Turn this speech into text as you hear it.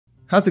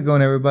How's it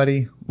going,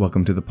 everybody?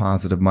 Welcome to the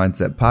Positive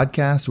Mindset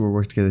Podcast, where we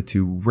work together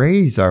to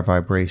raise our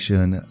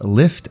vibration,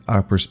 lift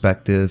our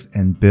perspective,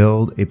 and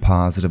build a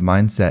positive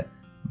mindset.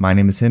 My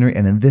name is Henry,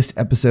 and in this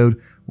episode,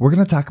 we're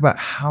going to talk about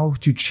how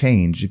to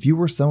change. If you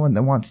are someone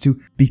that wants to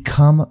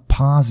become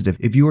positive,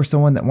 if you are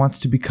someone that wants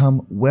to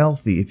become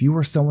wealthy, if you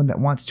are someone that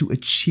wants to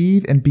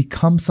achieve and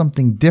become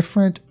something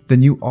different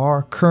than you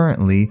are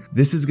currently,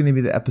 this is going to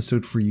be the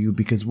episode for you,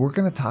 because we're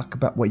going to talk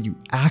about what you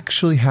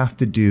actually have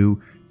to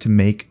do to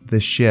make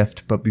the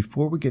shift. But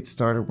before we get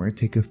started, we're going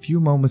to take a few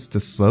moments to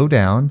slow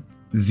down,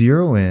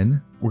 zero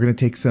in. We're going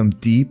to take some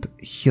deep,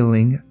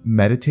 healing,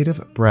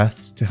 meditative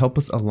breaths to help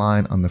us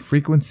align on the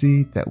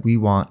frequency that we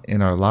want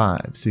in our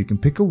lives. So you can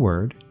pick a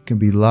word. It can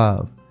be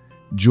love,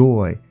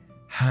 joy,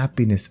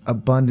 happiness,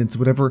 abundance,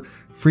 whatever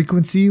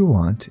frequency you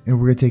want. And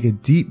we're going to take a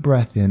deep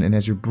breath in. And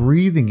as you're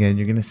breathing in,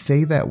 you're going to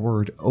say that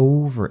word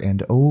over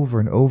and over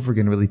and over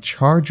again. Really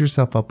charge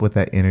yourself up with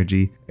that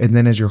energy. And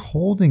then as you're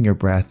holding your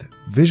breath,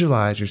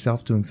 visualize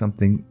yourself doing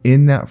something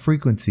in that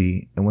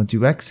frequency. And once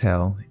you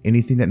exhale,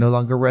 anything that no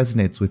longer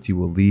resonates with you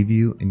will leave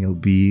you and you'll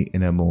be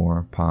in a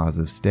more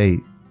positive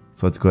state.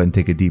 So let's go ahead and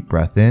take a deep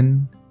breath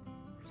in.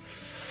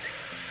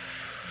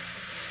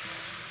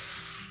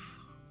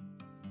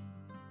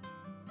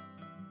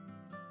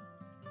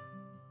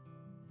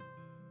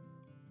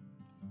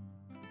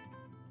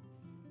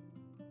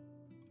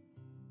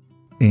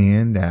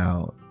 And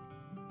out.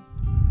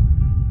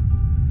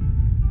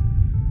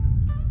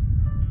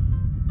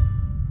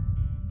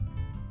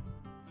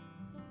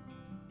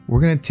 We're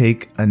going to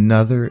take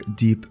another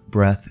deep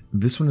breath.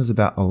 This one is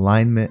about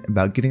alignment,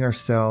 about getting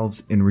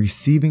ourselves in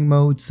receiving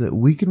mode so that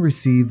we can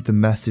receive the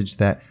message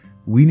that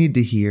we need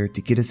to hear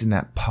to get us in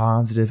that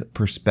positive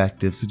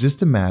perspective. So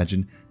just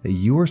imagine that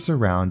you are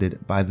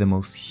surrounded by the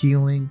most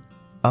healing,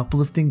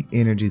 uplifting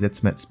energy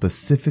that's meant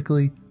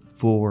specifically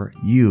for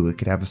you. It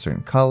could have a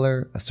certain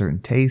color, a certain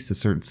taste, a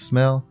certain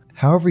smell,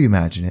 however you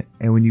imagine it.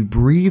 And when you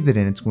breathe it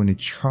in, it's going to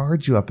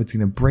charge you up. It's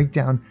going to break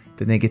down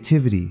the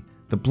negativity,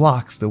 the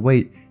blocks, the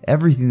weight,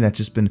 everything that's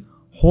just been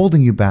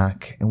holding you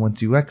back. And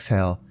once you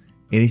exhale,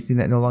 anything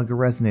that no longer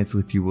resonates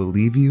with you will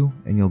leave you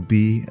and you'll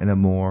be in a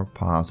more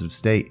positive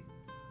state.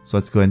 So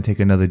let's go ahead and take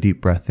another deep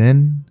breath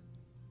in.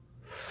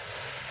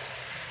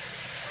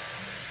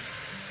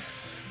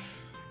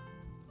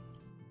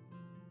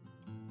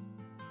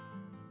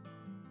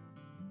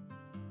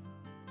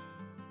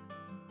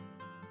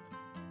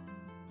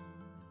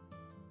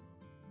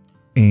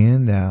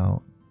 And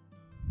out.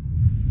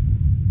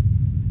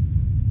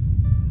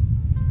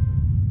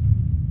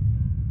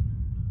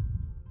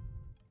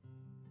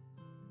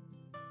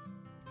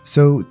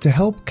 So to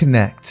help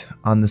connect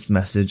on this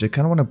message, I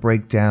kind of want to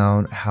break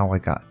down how I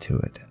got to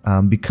it.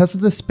 Because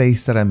of the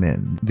space that I'm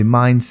in, the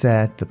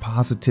mindset, the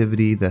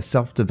positivity, the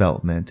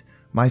self-development,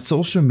 my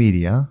social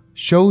media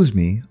shows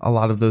me a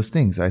lot of those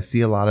things. I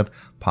see a lot of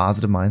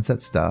positive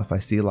mindset stuff. I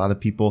see a lot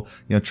of people,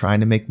 trying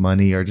to make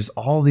money or just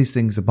all these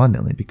things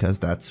abundantly, because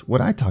that's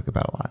what I talk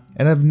about a lot.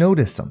 And I've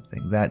noticed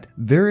something, that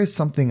there is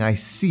something I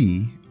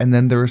see and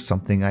then there is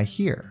something I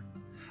hear.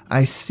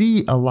 I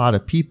see a lot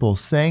of people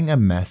saying a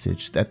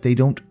message that they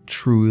don't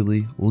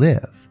truly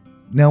live.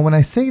 Now, when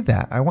I say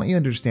that, I want you to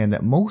understand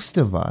that most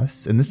of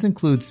us, and this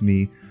includes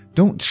me,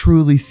 don't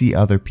truly see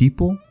other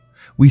people.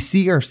 We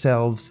see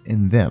ourselves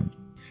in them.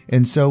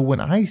 And so when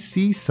I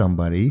see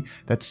somebody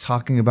that's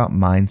talking about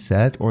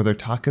mindset or they're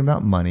talking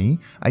about money,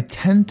 I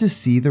tend to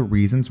see the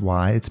reasons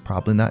why it's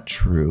probably not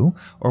true,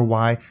 or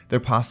why they're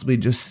possibly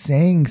just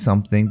saying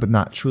something but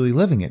not truly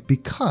living it,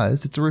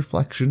 because it's a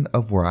reflection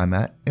of where I'm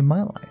at in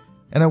my life.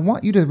 And I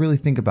want you to really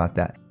think about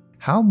that.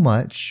 How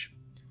much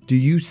do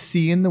you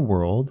see in the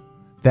world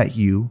that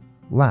you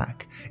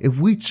lack? If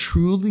we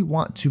truly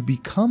want to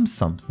become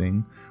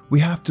something, we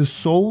have to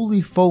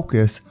solely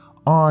focus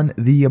on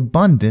the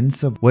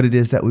abundance of what it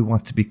is that we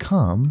want to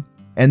become,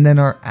 and then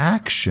our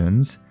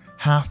actions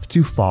have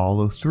to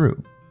follow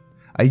through.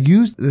 I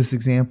used this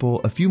example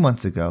a few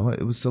months ago.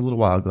 It was a little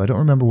while ago. I don't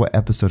remember what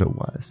episode it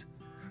was,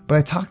 but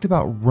I talked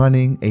about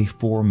running a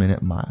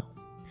 4-minute mile.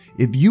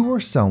 If you are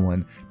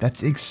someone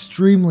that's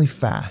extremely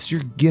fast,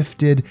 you're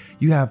gifted,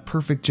 you have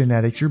perfect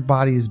genetics, your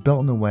body is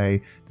built in a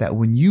way that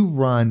when you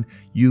run,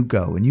 you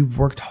go, and you've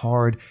worked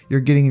hard, you're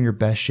getting in your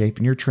best shape,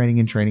 and you're training,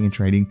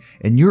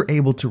 and you're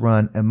able to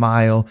run a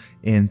mile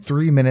in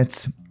 3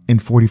 minutes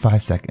and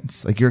 45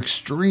 seconds. Like, you're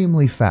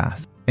extremely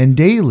fast. And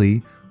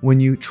daily, when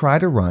you try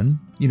to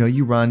run,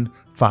 you run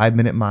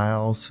 5-minute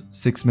miles,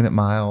 6-minute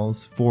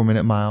miles,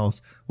 4-minute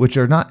miles, which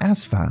are not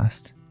as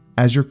fast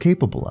as you're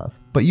capable of,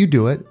 but you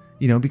do it.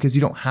 Because you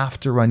don't have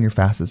to run your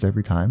fastest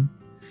every time.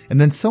 And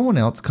then someone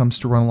else comes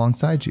to run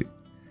alongside you.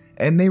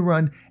 And they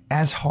run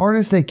as hard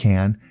as they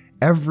can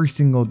every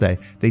single day.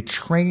 They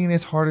train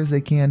as hard as they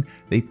can.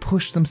 They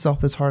push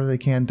themselves as hard as they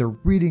can. They're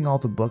reading all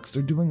the books.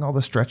 They're doing all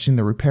the stretching,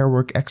 the repair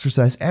work,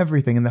 exercise,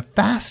 everything. And the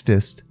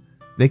fastest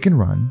they can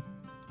run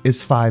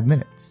is 5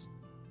 minutes.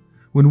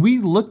 When we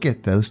look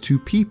at those two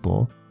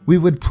people, we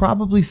would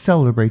probably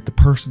celebrate the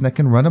person that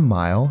can run a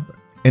mile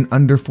in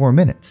under 4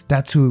 minutes.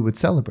 That's who we would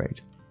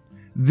celebrate.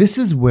 This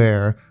is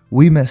where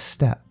we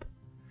misstep.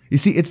 You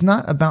see, it's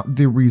not about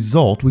the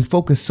result. We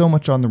focus so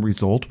much on the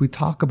result. We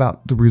talk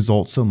about the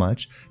result so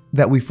much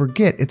that we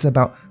forget it's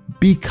about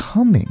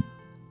becoming.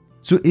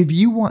 So if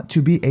you want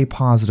to be a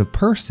positive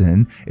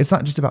person, it's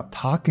not just about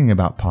talking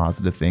about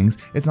positive things.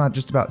 It's not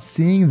just about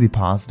seeing the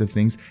positive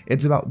things.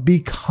 It's about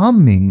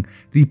becoming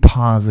the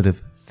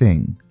positive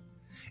thing.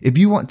 If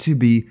you want to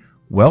be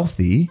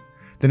wealthy,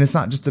 then it's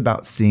not just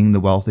about seeing the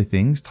wealthy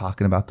things,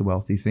 talking about the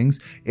wealthy things.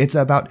 It's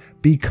about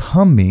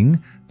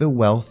becoming the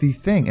wealthy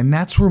thing. And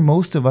that's where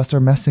most of us are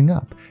messing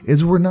up,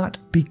 is we're not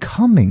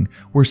becoming.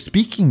 We're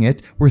speaking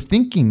it, we're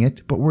thinking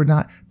it, but we're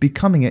not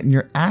becoming it. And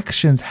your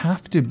actions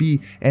have to be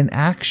an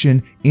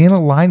action in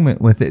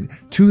alignment with it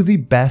to the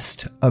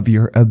best of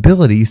your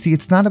ability. You see,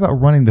 it's not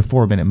about running the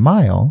 4-minute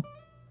mile.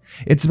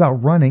 It's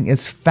about running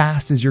as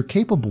fast as you're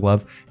capable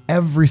of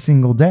every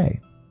single day.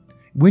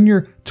 When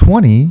you're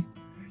 20,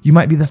 you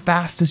might be the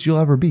fastest you'll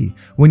ever be.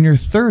 When you're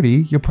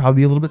 30, you'll probably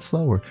be a little bit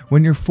slower.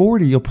 When you're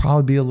 40, you'll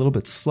probably be a little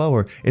bit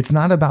slower. It's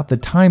not about the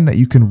time that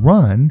you can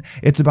run.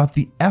 It's about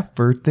the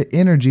effort, the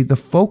energy, the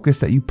focus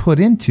that you put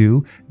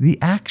into the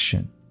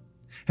action.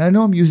 And I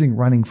know I'm using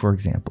running, for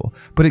example,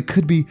 but it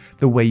could be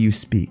the way you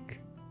speak.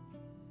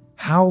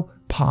 How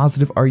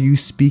positive are you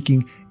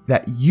speaking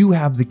that you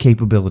have the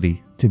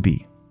capability to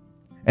be?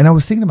 And I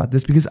was thinking about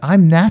this because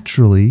I'm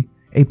naturally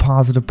a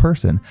positive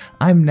person.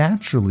 I'm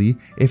naturally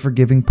a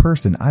forgiving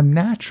person. I'm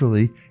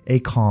naturally a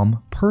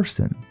calm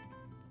person.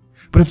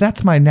 But if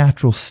that's my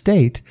natural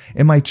state,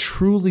 am I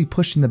truly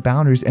pushing the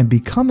boundaries and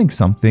becoming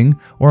something,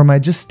 or am I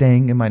just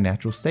staying in my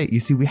natural state?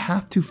 You see, we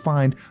have to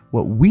find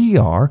what we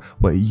are,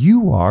 what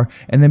you are,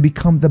 and then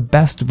become the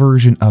best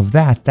version of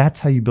that.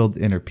 That's how you build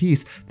inner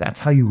peace.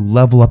 That's how you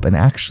level up and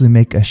actually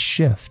make a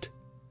shift.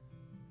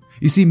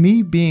 You see,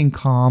 me being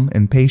calm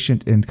and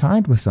patient and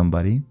kind with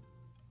somebody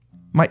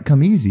might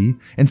come easy,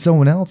 and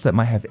someone else that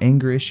might have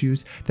anger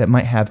issues, that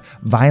might have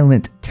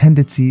violent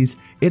tendencies,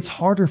 it's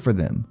harder for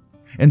them.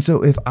 And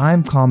so if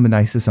I'm calm and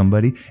nice to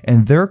somebody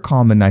and they're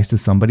calm and nice to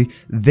somebody,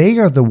 they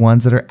are the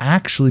ones that are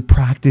actually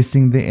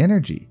practicing the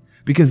energy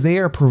because they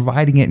are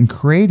providing it and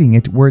creating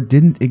it where it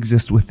didn't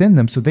exist within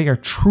them. So they are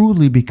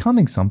truly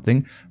becoming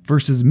something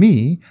versus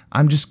me,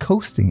 I'm just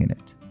coasting in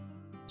it.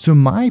 So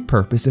my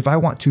purpose, if I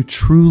want to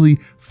truly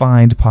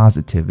find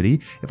positivity,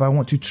 if I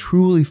want to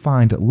truly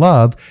find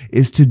love,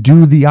 is to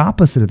do the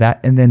opposite of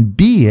that and then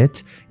be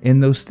it in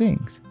those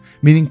things.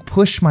 Meaning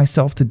push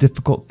myself to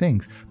difficult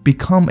things,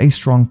 become a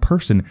strong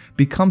person,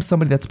 become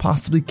somebody that's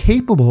possibly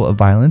capable of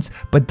violence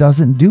but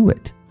doesn't do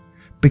it.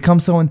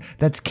 Become someone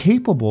that's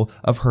capable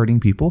of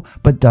hurting people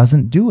but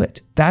doesn't do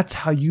it. That's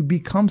how you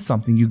become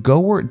something. You go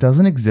where it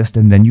doesn't exist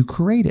and then you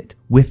create it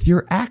with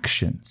your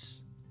actions.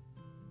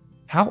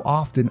 How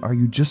often are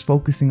you just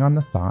focusing on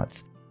the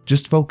thoughts,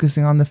 just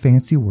focusing on the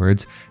fancy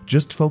words,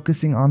 just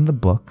focusing on the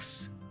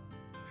books?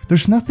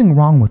 There's nothing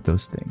wrong with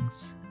those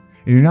things.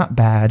 You're not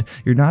bad.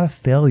 You're not a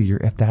failure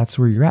if that's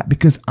where you're at,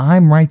 because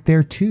I'm right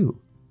there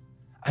too.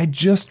 I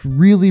just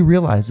really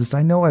realized this.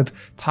 I know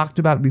I've talked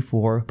about it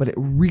before, but it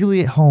really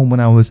hit home when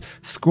I was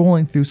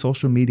scrolling through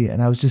social media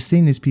and I was just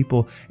seeing these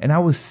people and I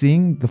was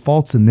seeing the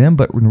faults in them,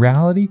 but in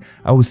reality,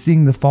 I was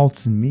seeing the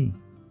faults in me.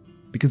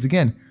 Because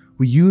again,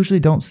 we usually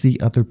don't see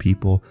other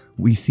people,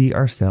 we see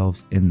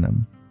ourselves in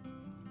them.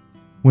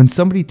 When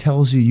somebody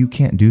tells you you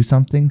can't do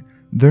something,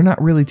 they're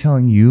not really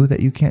telling you that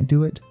you can't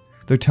do it.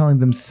 They're telling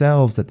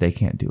themselves that they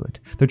can't do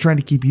it. They're trying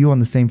to keep you on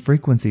the same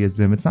frequency as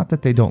them. It's not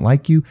that they don't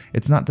like you.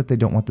 It's not that they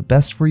don't want the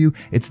best for you.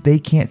 It's they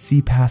can't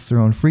see past their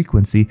own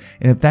frequency.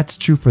 And if that's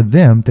true for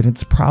them, then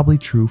it's probably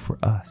true for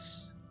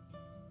us.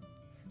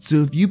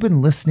 So if you've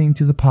been listening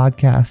to the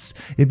podcasts,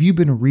 if you've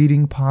been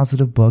reading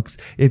positive books,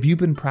 if you've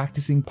been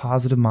practicing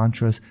positive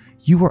mantras,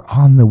 you are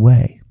on the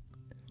way.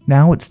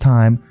 Now it's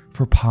time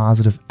for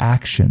positive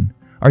action.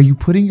 Are you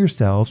putting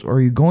yourselves, or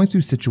are you going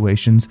through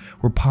situations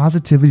where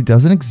positivity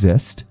doesn't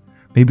exist?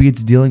 Maybe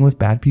it's dealing with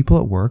bad people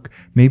at work.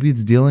 Maybe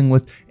it's dealing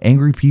with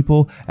angry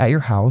people at your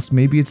house.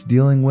 Maybe it's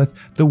dealing with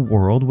the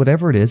world,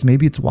 whatever it is.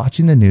 Maybe it's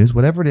watching the news,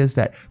 whatever it is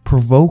that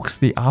provokes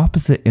the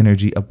opposite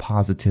energy of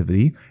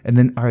positivity. And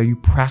then are you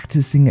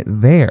practicing it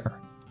there?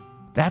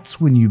 That's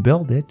when you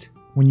build it.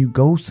 When you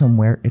go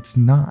somewhere, it's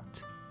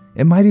not.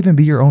 It might even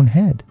be your own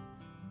head.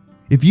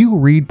 If you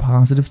read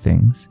positive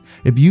things,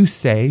 if you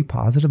say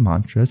positive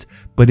mantras,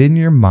 but in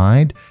your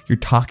mind, you're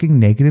talking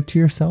negative to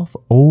yourself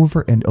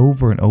over and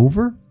over and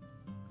over,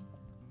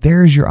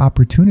 there's your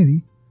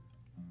opportunity.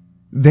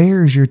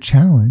 There's your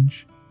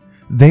challenge.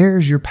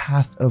 There's your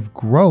path of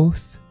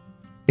growth.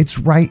 It's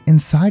right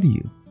inside of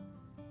you.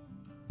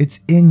 It's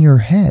in your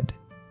head.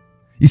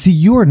 You see,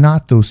 you are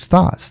not those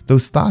thoughts.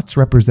 Those thoughts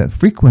represent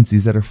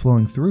frequencies that are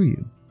flowing through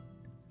you.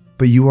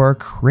 But you are a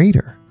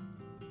creator.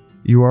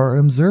 You are an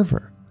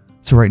observer.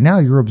 So right now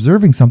you're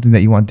observing something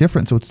that you want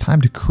different. So it's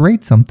time to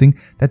create something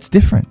that's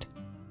different.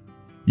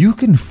 You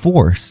can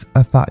force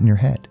a thought in your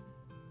head.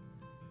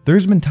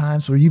 There's been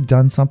times where you've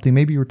done something,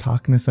 maybe you were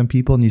talking to some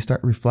people and you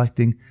start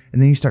reflecting and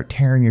then you start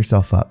tearing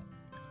yourself up.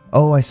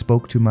 Oh, I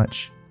spoke too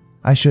much.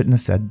 I shouldn't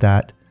have said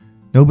that.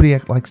 Nobody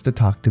likes to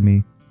talk to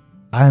me.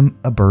 I'm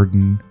a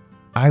burden.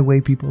 I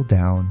weigh people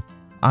down.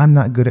 I'm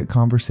not good at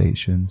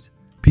conversations.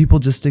 People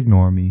just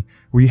ignore me.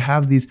 Where you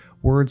have these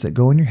words that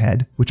go in your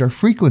head, which are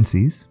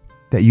frequencies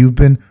that you've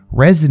been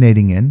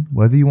resonating in,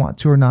 whether you want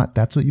to or not,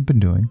 that's what you've been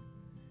doing.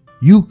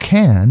 You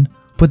can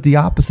put the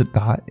opposite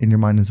thought in your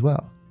mind as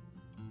well.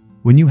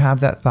 When you have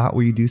that thought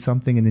where you do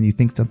something and then you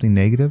think something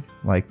negative,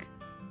 like,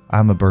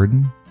 I'm a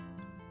burden,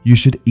 you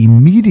should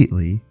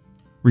immediately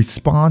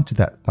respond to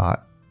that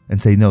thought and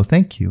say, no,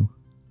 thank you.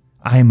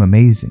 I am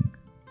amazing.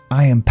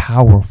 I am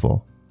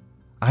powerful.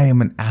 I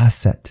am an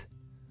asset.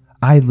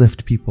 I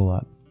lift people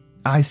up.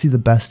 I see the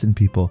best in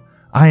people.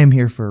 I am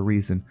here for a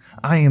reason.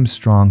 I am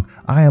strong.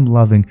 I am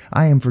loving.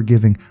 I am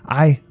forgiving.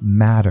 I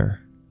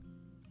matter.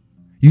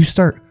 You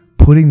start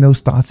putting those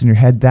thoughts in your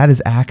head. That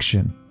is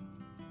action.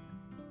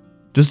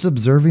 Just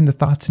observing the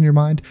thoughts in your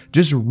mind,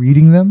 just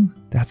reading them,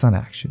 that's not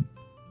action.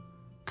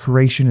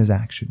 Creation is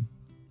action.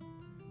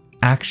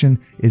 Action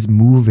is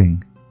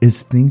moving,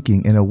 is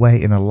thinking in a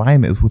way in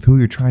alignment with who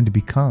you're trying to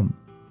become.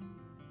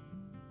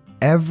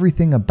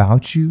 Everything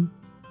about you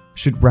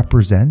should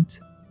represent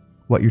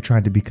what you're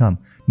trying to become,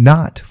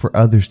 not for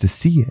others to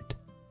see it,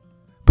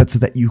 but so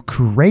that you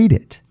create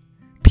it.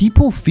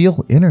 People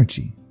feel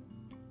energy.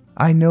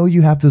 I know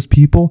you have those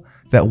people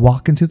that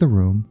walk into the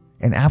room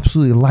and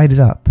absolutely light it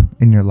up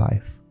in your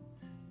life.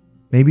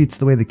 Maybe it's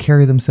the way they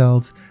carry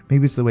themselves.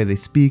 Maybe it's the way they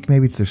speak.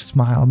 Maybe it's their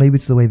smile. Maybe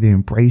it's the way they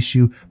embrace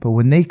you. But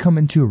when they come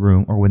into a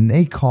room or when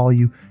they call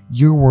you,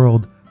 your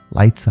world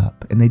lights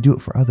up, and they do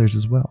it for others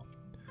as well.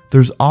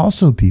 There's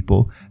also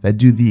people that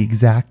do the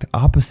exact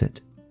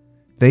opposite.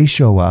 They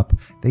show up,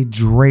 they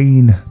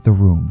drain the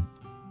room.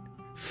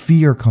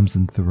 Fear comes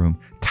into the room.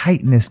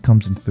 Tightness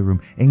comes into the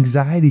room.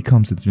 Anxiety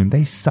comes into the room.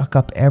 They suck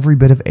up every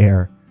bit of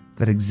air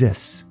that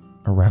exists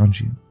around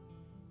you.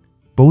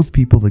 Both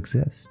people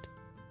exist.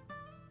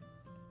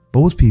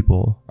 Both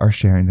people are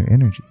sharing their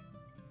energy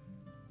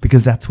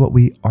because that's what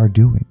we are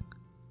doing.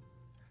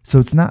 So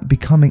it's not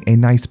becoming a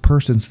nice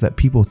person so that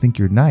people think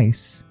you're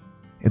nice.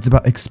 It's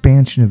about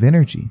expansion of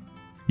energy.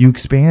 You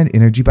expand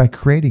energy by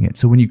creating it.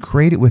 So when you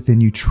create it within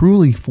you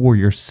truly for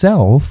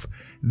yourself,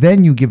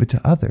 then you give it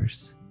to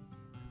others.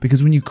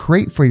 Because when you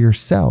create for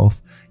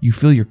yourself, you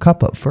fill your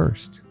cup up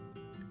first.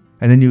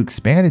 And then you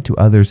expand it to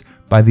others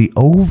by the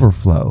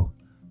overflow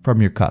from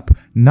your cup,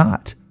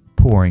 not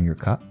pouring your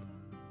cup.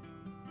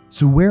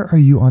 So where are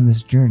you on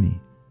this journey?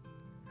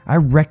 I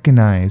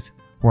recognize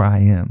where I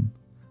am.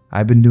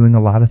 I've been doing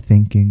a lot of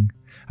thinking.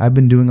 I've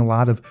been doing a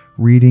lot of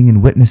reading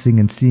and witnessing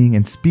and seeing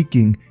and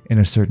speaking in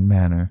a certain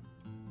manner.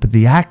 But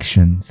the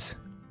actions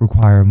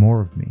require more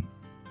of me.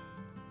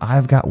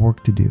 I've got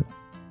work to do.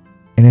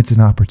 And it's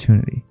an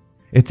opportunity.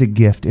 It's a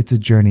gift. It's a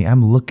journey.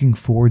 I'm looking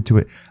forward to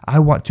it. I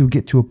want to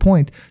get to a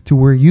point to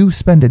where you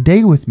spend a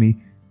day with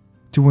me,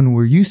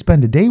 where you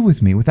spend a day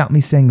with me without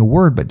me saying a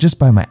word, but just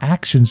by my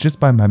actions, just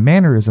by my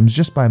mannerisms,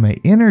 just by my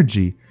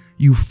energy,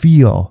 you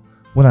feel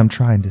what I'm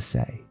trying to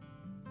say.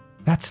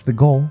 That's the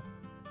goal.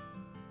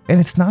 And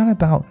it's not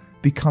about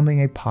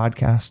becoming a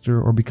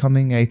podcaster or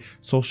becoming a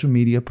social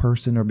media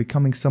person or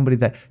becoming somebody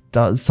that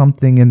does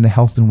something in the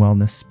health and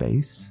wellness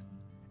space.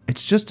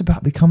 It's just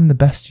about becoming the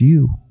best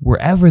you,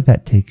 wherever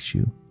that takes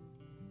you.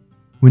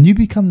 When you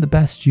become the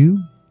best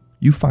you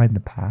find the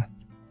path.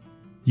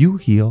 You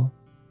heal,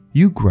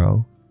 you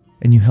grow,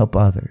 and you help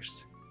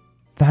others.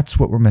 That's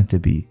what we're meant to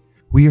be.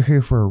 We are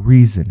here for a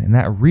reason, and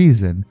that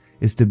reason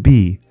is to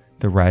be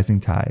the rising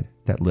tide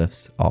that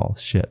lifts all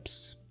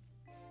ships.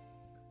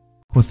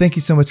 Well, thank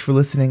you so much for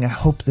listening. I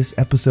hope this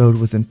episode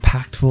was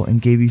impactful and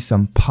gave you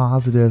some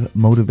positive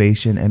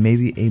motivation and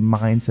maybe a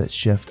mindset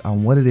shift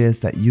on what it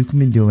is that you can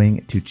be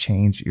doing to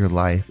change your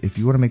life. If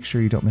you want to make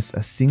sure you don't miss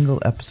a single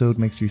episode,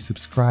 make sure you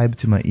subscribe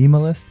to my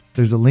email list.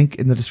 There's a link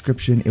in the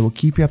description. It will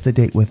keep you up to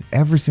date with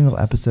every single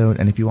episode.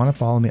 And if you want to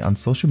follow me on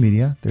social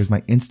media, there's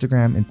my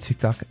Instagram and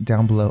TikTok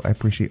down below. I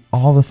appreciate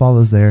all the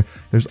follows there.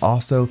 There's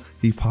also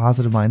the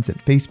Positive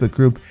Mindset Facebook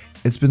group.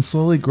 It's been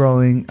slowly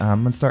growing.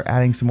 I'm going to start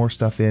adding some more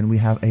stuff in. We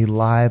have a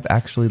live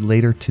actually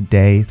later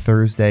today,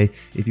 Thursday.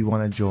 If you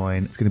want to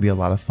join, it's going to be a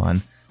lot of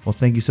fun. Well,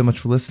 thank you so much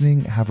for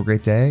listening. Have a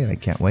great day, and I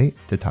can't wait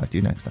to talk to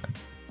you next time.